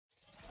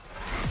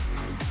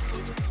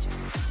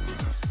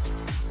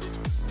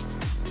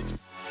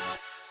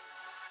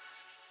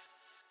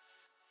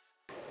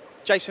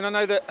Jason, I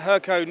know that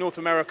Hurco North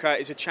America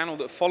is a channel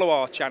that follow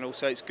our channel,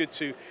 so it's good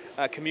to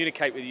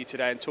communicate with you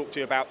today and talk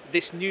to you about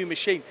this new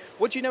machine.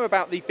 What do you know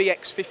about the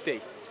BX50?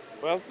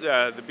 Well,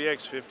 the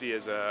BX50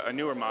 is a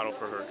newer model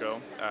for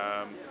Hurco.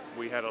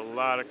 We had a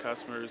lot of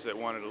customers that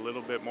wanted a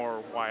little bit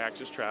more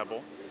Y-axis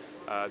travel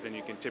than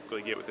you can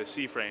typically get with a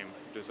C-frame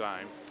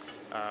design.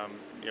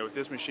 With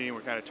this machine,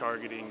 we're kind of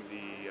targeting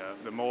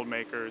the mold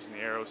makers and the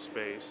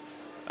aerospace.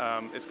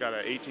 It's got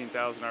an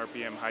 18,000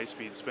 RPM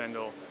high-speed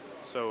spindle,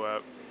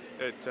 so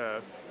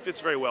it fits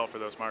very well for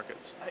those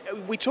markets.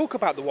 We talk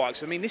about the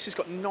Y-axis. I mean, this has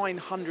got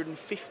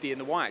 950 in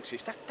the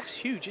Y-axis. That's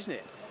huge, isn't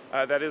it?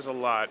 That is a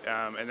lot,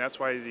 and that's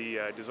why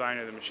the design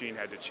of the machine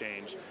had to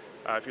change.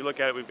 If you look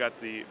at it, we've got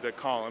the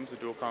columns, the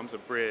dual columns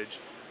of bridge.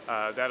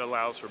 That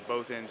allows for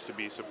both ends to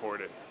be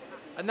supported.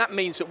 And that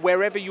means that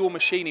wherever you're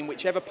machining,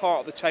 whichever part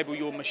of the table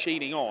you're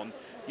machining on,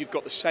 you've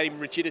got the same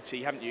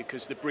rigidity, haven't you?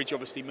 Because the bridge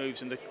obviously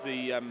moves and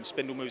the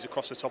spindle moves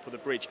across the top of the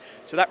bridge.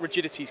 So that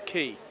rigidity is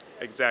key.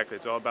 Exactly.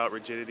 It's all about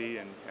rigidity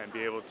and be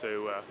able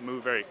to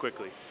move very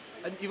quickly.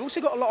 And you've also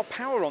got a lot of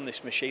power on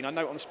this machine. I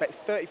note on the spec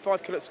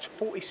 35 kilowatts to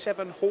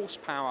 47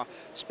 horsepower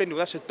spindle.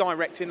 That's a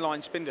direct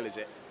inline spindle, is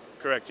it?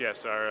 Correct,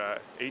 yes. Our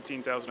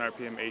 18,000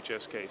 RPM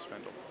HSK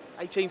spindle.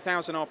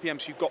 18,000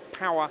 RPM, so you've got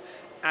power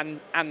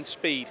and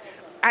speed.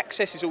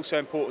 Access is also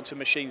important to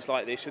machines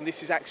like this, and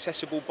this is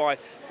accessible by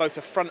both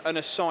a front and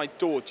a side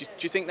door. Do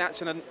you think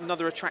that's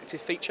another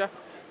attractive feature?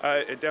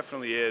 It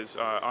definitely is.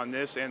 On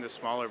this and the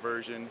smaller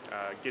version,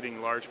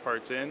 getting large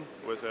parts in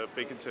was a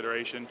big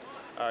consideration.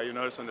 You'll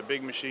notice on the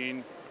big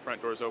machine, the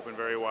front doors open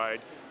very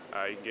wide.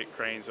 You can get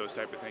cranes, those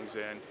type of things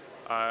in.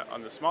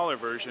 On the smaller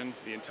version,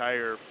 the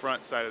entire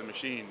front side of the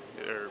machine,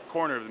 or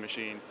corner of the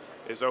machine,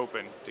 is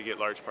open to get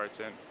large parts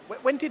in.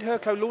 When did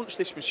Hurco launch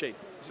this machine?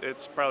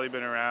 It's probably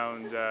been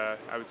around,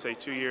 I would say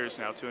 2 years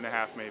now,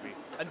 2.5 maybe.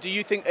 And do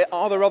you think,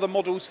 are there other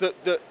models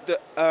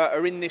that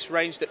are in this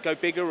range that go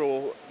bigger,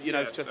 or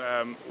Yes,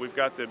 we've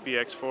got the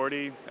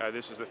BX40,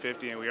 this is the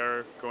 50, and we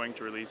are going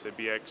to release a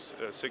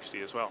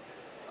BX60 as well.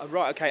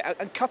 Right, okay,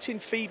 and cutting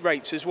feed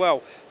rates as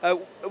well.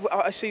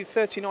 I see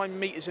 39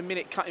 meters a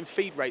minute cutting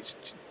feed rates.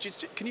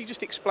 Can you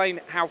just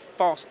explain how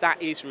fast that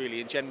is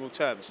really in general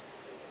terms?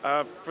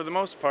 For the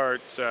most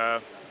part,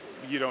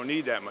 you don't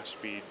need that much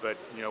speed, but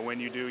when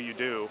you do, you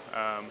do.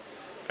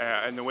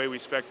 And the way we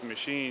spec the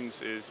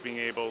machines is being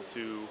able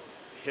to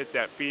hit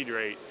that feed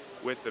rate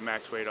with the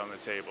max weight on the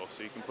table.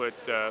 So you can put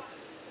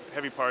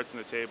heavy parts on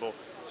the table,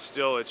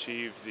 still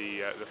achieve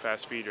the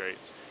fast feed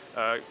rates.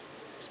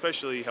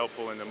 Especially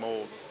helpful in the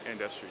mold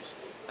industries.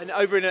 And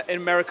over in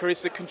America,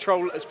 is the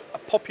control as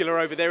popular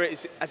over there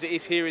as it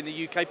is here in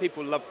the UK?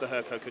 People love the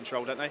Hurco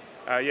control, don't they?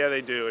 Yeah, they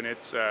do, and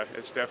it's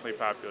definitely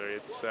popular.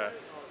 It's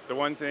the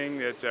one thing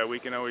that we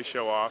can always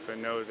show off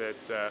and know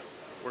that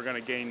we're going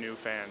to gain new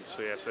fans.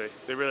 So yes,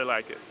 they really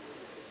like it.